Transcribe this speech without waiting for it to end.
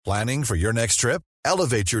Planning for your next trip?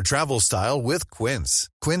 Elevate your travel style with Quince.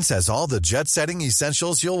 Quince has all the jet-setting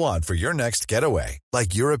essentials you'll want for your next getaway,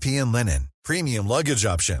 like European linen, premium luggage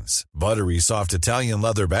options, buttery soft Italian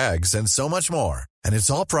leather bags, and so much more. And it's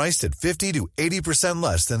all priced at 50 to 80%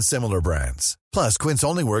 less than similar brands. Plus, Quince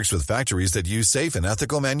only works with factories that use safe and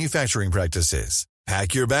ethical manufacturing practices.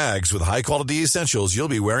 Pack your bags with high-quality essentials you'll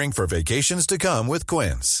be wearing for vacations to come with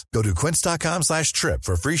Quince. Go to quince.com/trip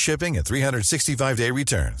for free shipping and 365-day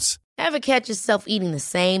returns. Ever catch yourself eating the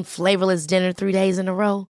same flavorless dinner 3 days in a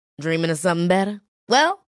row? Dreaming of something better?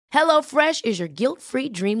 Well, HelloFresh is your guilt-free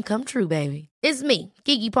dream come true, baby. It's me,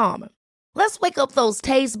 Keke Palmer. Let's wake up those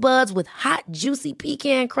taste buds with hot, juicy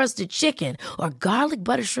pecan-crusted chicken or garlic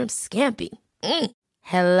butter shrimp scampi.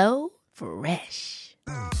 Hello Fresh.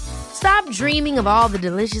 Stop dreaming of all the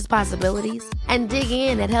delicious possibilities and dig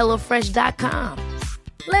in at HelloFresh.com.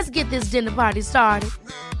 Let's get this dinner party started.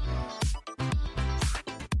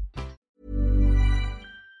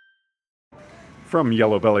 From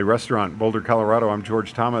Yellow Belly Restaurant, Boulder, Colorado, I'm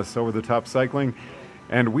George Thomas, Over the Top Cycling,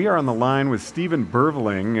 and we are on the line with Stephen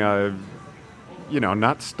Berveling.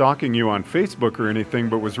 Not stalking you on Facebook or anything,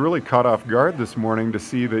 but was really caught off guard this morning to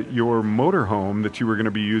see that your motorhome that you were going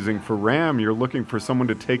to be using for RAAM, you're looking for someone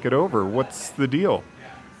to take it over. What's the deal?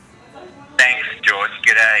 Thanks, George.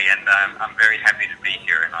 G'day, and I'm very happy to be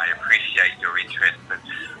here, and I appreciate your interest. But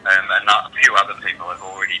a few other people have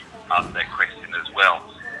already asked that question as well.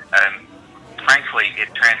 Frankly,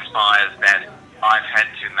 it transpires that I've had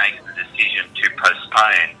to make the decision to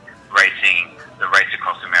postpone racing the Race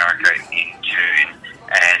Across America in June,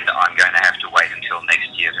 and I'm going to have to wait until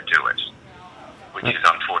next year to do it, which is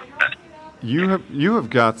unfortunate. You have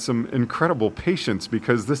got some incredible patience,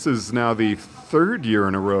 because this is now the third year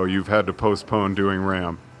in a row you've had to postpone doing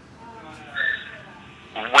RAAM.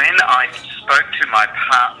 When I spoke to my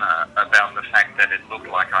partner about the fact that it looked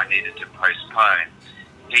like I needed to postpone,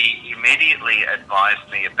 he immediately advised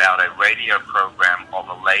me about a radio program of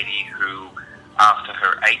a lady who, after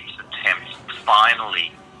her 8th attempt,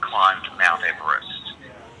 finally climbed Mount Everest.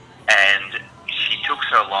 And she took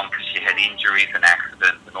so long because she had injuries and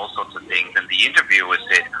accidents and all sorts of things. And the interviewer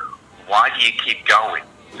said, "Why do you keep going?"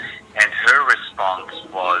 And her response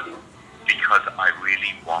was, "Because I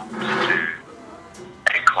really want to do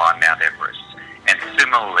and climb Mount Everest." And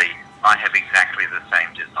similarly, I have exactly the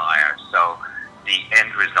same desire. So the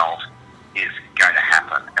end result is going to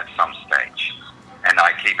happen at some stage. And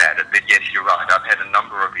I keep at it. But yes, you're right. I've had a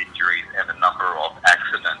number of injuries and a number of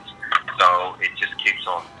accidents. So it just keeps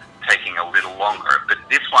on taking a little longer. But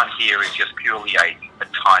this one here is just purely a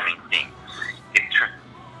timing thing. It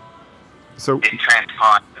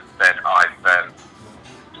transpires that I've,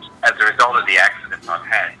 as a result of the accidents I've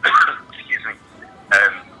had, excuse me,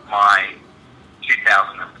 my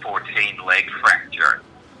 2014 leg fracture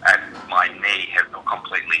at my knee has not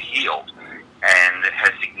completely healed and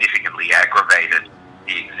has significantly aggravated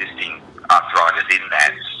the existing arthritis in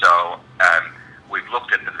that. So we've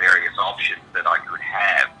looked at the various options that I could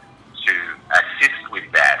have to assist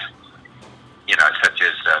with that, such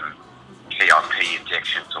as PRP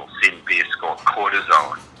injections or Synvisc or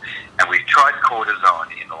cortisone. And we've tried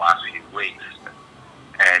cortisone in the last few weeks,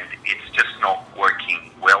 and it's just not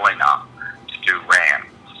working well enough to do RAAM.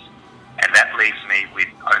 And that leaves me with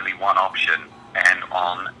only one option, and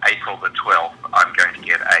on April the 12th, I'm going to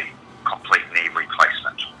get a complete knee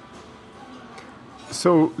replacement.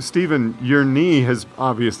 So, Stephen, your knee has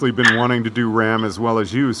obviously been wanting to do RAAM as well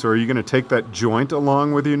as you, so are you going to take that joint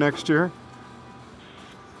along with you next year?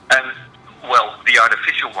 Well, the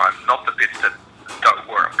artificial one, not the bits that don't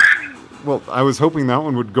work. Well, I was hoping that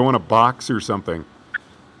one would go in a box or something.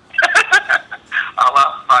 I'll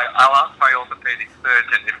ask my orthopedic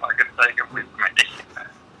surgeon if I can take it with me.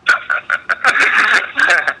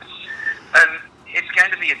 And it's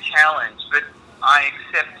going to be a challenge, but I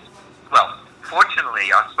accept. Well,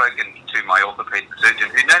 fortunately, I've spoken to my orthopedic surgeon,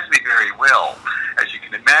 who knows me very well, as you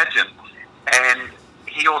can imagine, and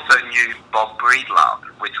he also knew Bob Breedlove,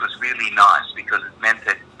 which was really nice because it meant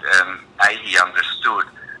that he understood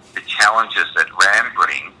the challenges that RAAM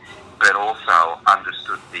bring, but also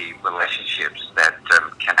understood the relationships that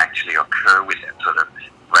can actually occur with that sort of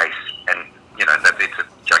race, and that it's a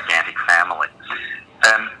gigantic family.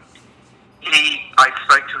 I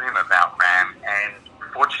spoke to him about RAAM, and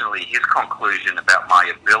fortunately his conclusion about my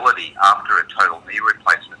ability after a total knee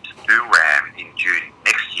replacement to do RAAM in June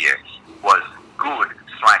next year was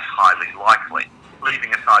good/highly likely,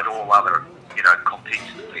 leaving aside all other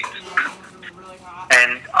contingencies.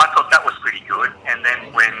 And I thought that was pretty good. And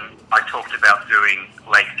then when I talked about doing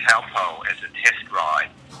Lake Taupo as a test ride,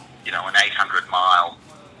 an 800-mile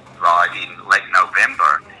ride in late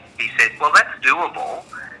November, he said, well, that's doable.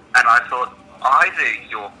 And I thought, either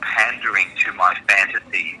you're pandering to my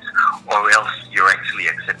fantasies or else you're actually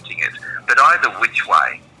accepting it. But either which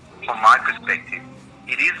way, from my perspective,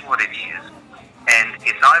 it is what it is. And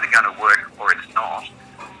it's either going to work or it's not.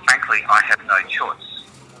 Frankly, I have no choice.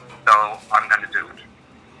 So I'm going to do it.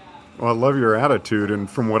 Well, I love your attitude. And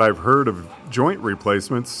from what I've heard of joint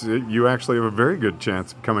replacements, you actually have a very good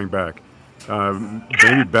chance of coming back.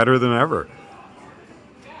 Maybe better than ever.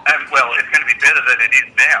 Well, it's going to be better than it is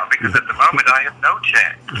now because at the moment I have no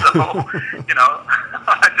chance. So,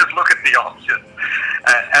 I just look at the options.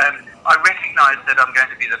 And I recognize that I'm going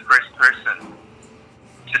to be the first person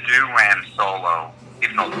to do RAM solo,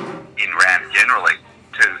 if not in RAM generally,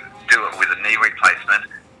 to do it with a knee replacement.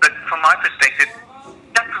 But from my perspective,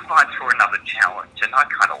 that provides for another challenge, and I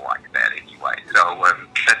kind of like that anyway. So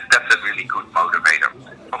that's a really good motivator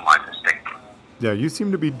from my perspective. Yeah, you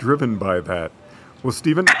seem to be driven by that. Well,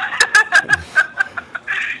 Stephen... You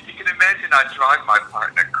can imagine I drive my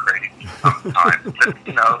partner crazy sometimes. But,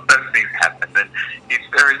 those things happen. And he's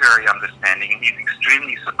very, very understanding, and he's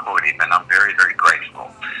extremely supportive, and I'm very, very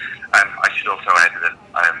grateful. I should also add that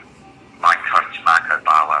my coach, Marco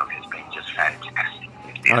Barlow, has been just fantastic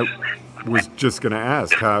with this. I was just going to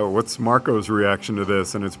ask, what's Marco's reaction to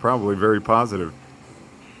this? And it's probably very positive.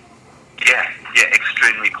 Yeah,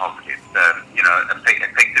 extremely positive.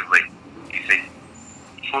 Effectively, he said,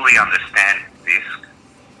 fully understand this.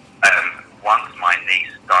 Once my knee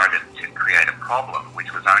started to create a problem,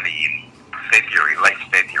 which was only in February,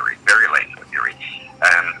 very late February,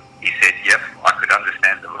 he said, yep, I could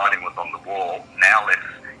understand the writing was on the wall. Now let's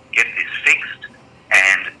get this fixed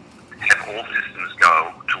and have all systems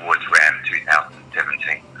go towards RAM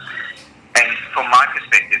 2017. And from my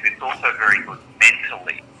perspective, it's also very good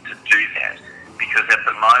mentally to do that because at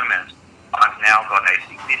the moment, I've now got a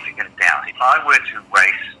significant doubt. If I were to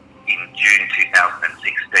race in June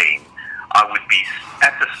 2016, I would be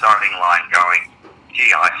at the starting line going,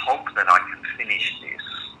 gee, I hope that I can finish this.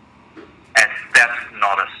 And that's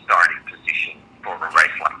not a starting position for a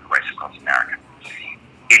race like the Race Across America.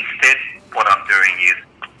 Instead, what I'm doing is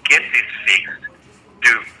get this fixed,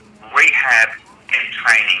 do rehab and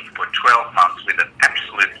training for 12 months with an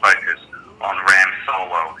absolute focus on RAM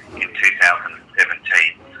Solo in 2017.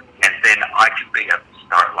 And then I can be at the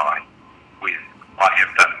start line with, I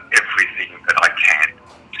have done everything that I can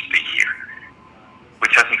to be here,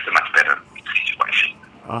 which I think is a much better situation.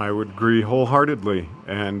 I would agree wholeheartedly.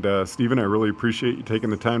 And Stephen, I really appreciate you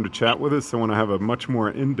taking the time to chat with us. I want to have a much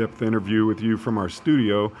more in-depth interview with you from our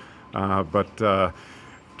studio, but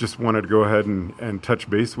just wanted to go ahead and touch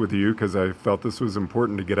base with you because I felt this was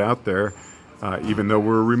important to get out there. Even though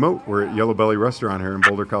we're remote, we're at Yellow Belly Restaurant here in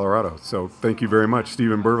Boulder, Colorado. So thank you very much,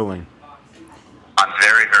 Stephen Berveling. I'm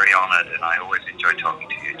very, very honored, and I always enjoy talking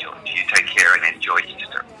to you, George. You take care and enjoy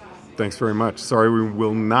Easter. Thanks very much. Sorry we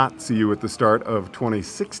will not see you at the start of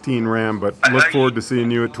 2016 RAM, but look forward to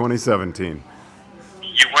seeing you at 2017.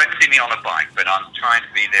 You won't see me on a bike, but I'm trying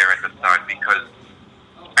to be there at the start because,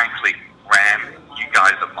 frankly, RAM, you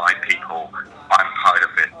guys are my people. I'm part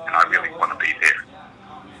of it, and I really want to be there.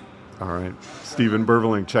 All right. Stephen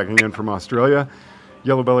Berveling checking in from Australia.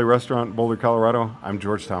 Yellow Belly Restaurant, Boulder, Colorado. I'm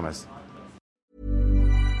George Thomas.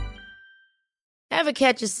 Ever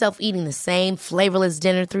catch yourself eating the same flavorless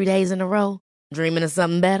dinner 3 days in a row? Dreaming of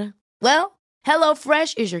something better? Well,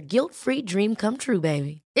 HelloFresh is your guilt-free dream come true,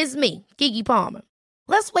 baby. It's me, Keke Palmer.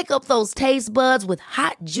 Let's wake up those taste buds with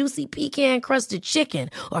hot, juicy pecan-crusted chicken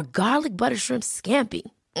or garlic butter shrimp scampi.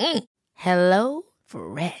 Hello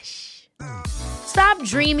Fresh. Stop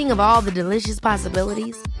dreaming of all the delicious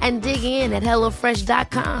possibilities and dig in at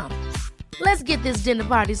HelloFresh.com. Let's get this dinner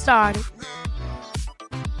party started.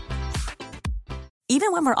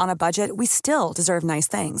 Even when we're on a budget, we still deserve nice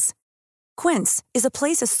things. Quince is a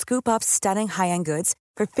place to scoop up stunning high-end goods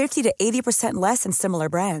for 50 to 80% less than similar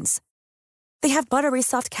brands. They have buttery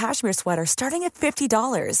soft cashmere sweaters starting at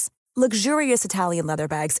 $50, luxurious Italian leather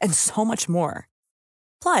bags, and so much more.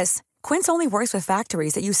 Plus, Quince only works with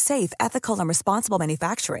factories that use safe, ethical, and responsible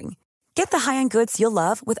manufacturing. Get the high-end goods you'll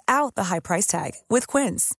love without the high price tag with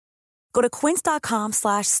Quince. Go to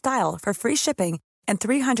quince.com/style for free shipping and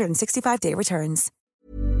 365-day returns.